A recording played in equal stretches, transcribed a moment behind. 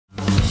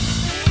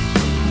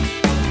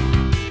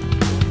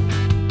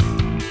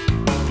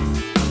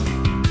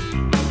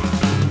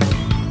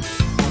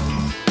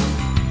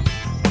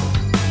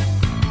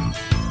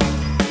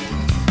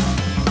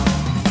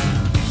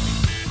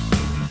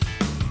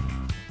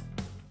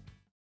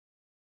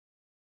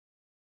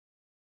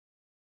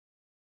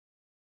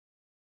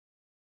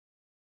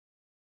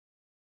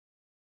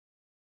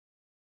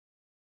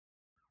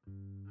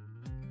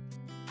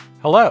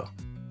Hello!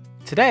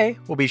 Today,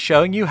 we'll be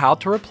showing you how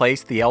to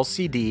replace the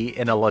LCD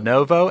in a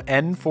Lenovo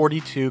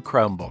N42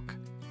 Chromebook.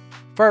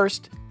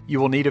 First, you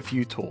will need a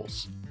few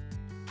tools.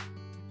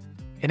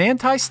 An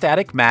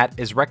anti-static mat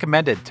is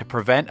recommended to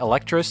prevent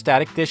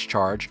electrostatic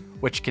discharge,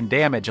 which can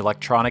damage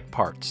electronic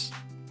parts.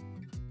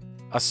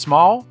 A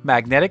small,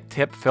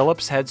 magnetic-tip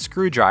Phillips head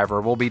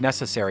screwdriver will be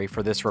necessary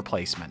for this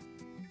replacement.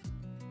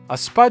 A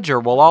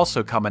spudger will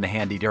also come in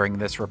handy during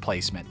this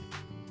replacement.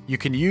 You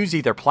can use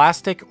either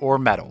plastic or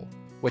metal,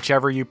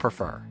 whichever you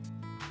prefer.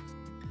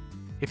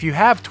 If you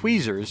have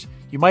tweezers,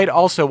 you might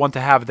also want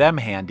to have them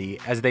handy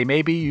as they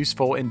may be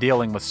useful in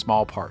dealing with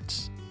small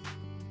parts.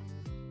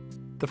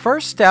 The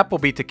first step will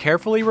be to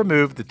carefully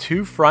remove the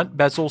two front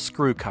bezel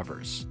screw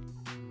covers.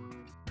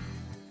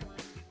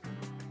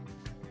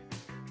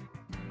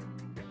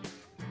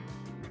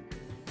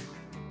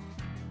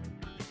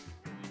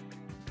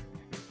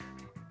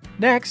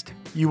 Next,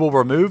 you will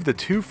remove the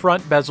two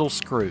front bezel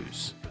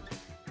screws.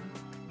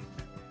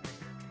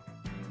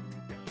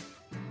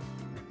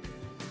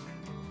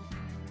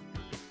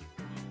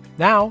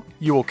 Now,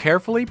 you will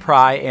carefully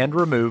pry and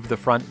remove the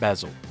front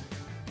bezel.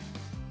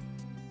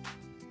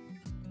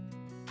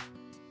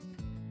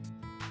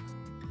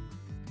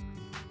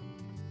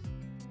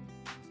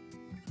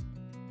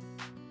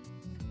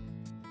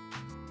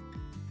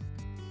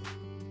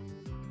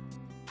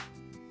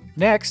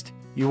 Next,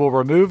 you will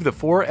remove the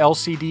 4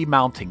 LCD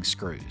mounting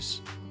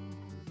screws.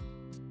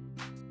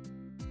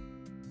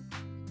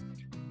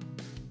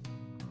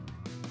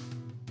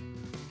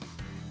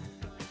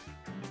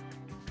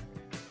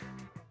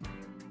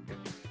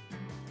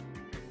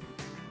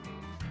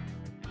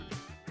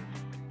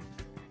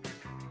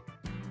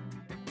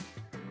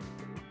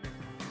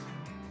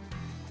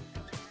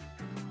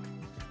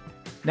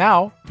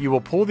 Now, you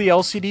will pull the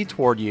LCD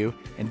toward you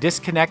and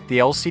disconnect the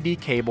LCD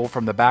cable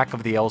from the back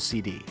of the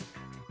LCD.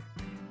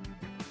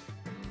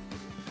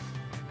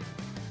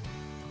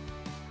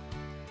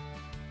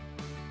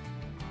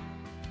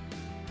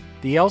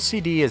 The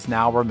LCD is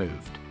now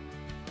removed.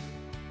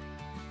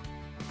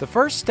 The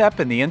first step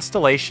in the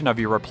installation of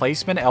your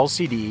replacement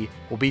LCD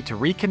will be to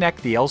reconnect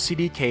the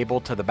LCD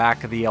cable to the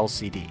back of the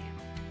LCD.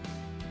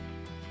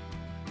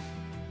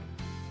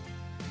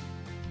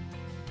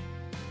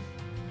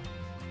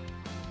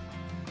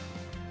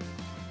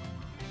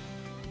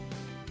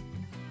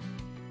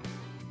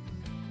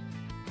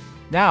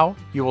 Now,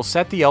 you will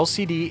set the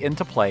LCD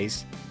into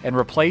place and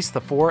replace the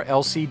 4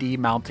 LCD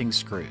mounting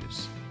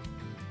screws.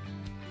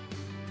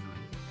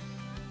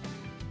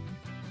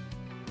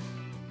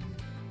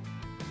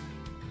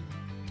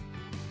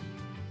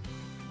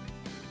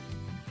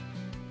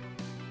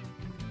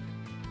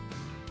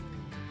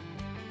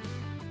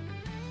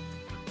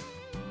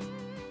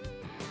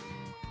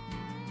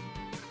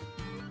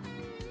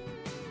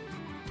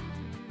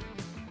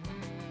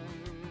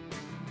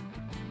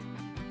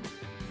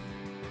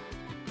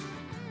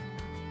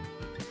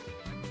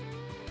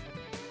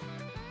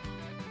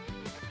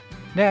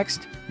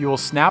 Next, you will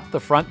snap the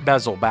front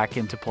bezel back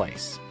into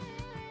place.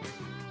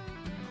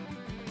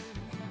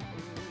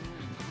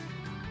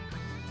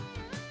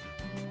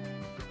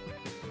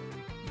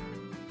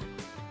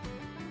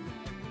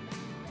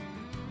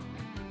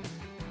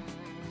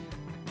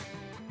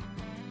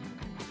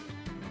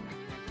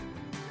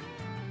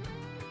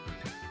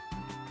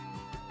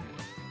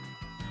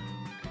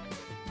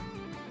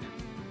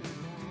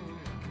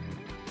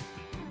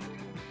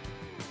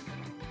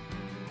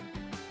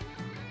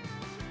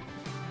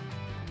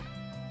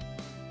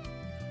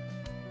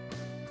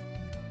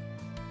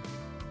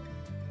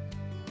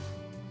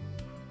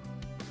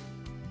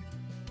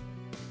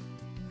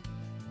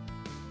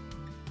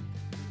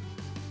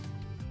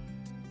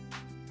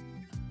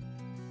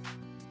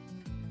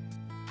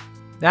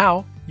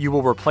 Now, you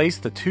will replace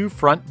the 2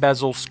 front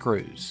bezel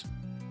screws.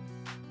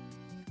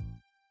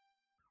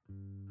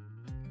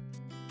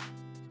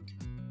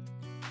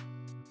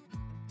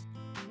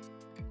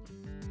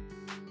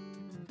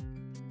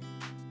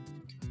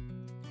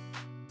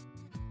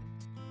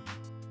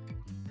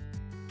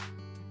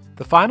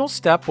 The final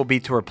step will be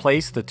to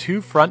replace the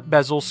 2 front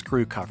bezel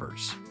screw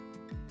covers.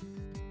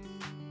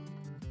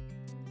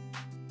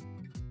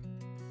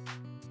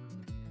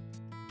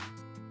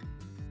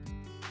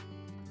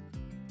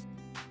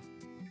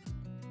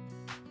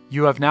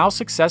 You have now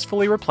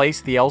successfully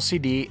replaced the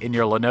LCD in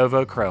your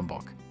Lenovo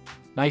Chromebook.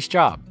 Nice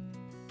job!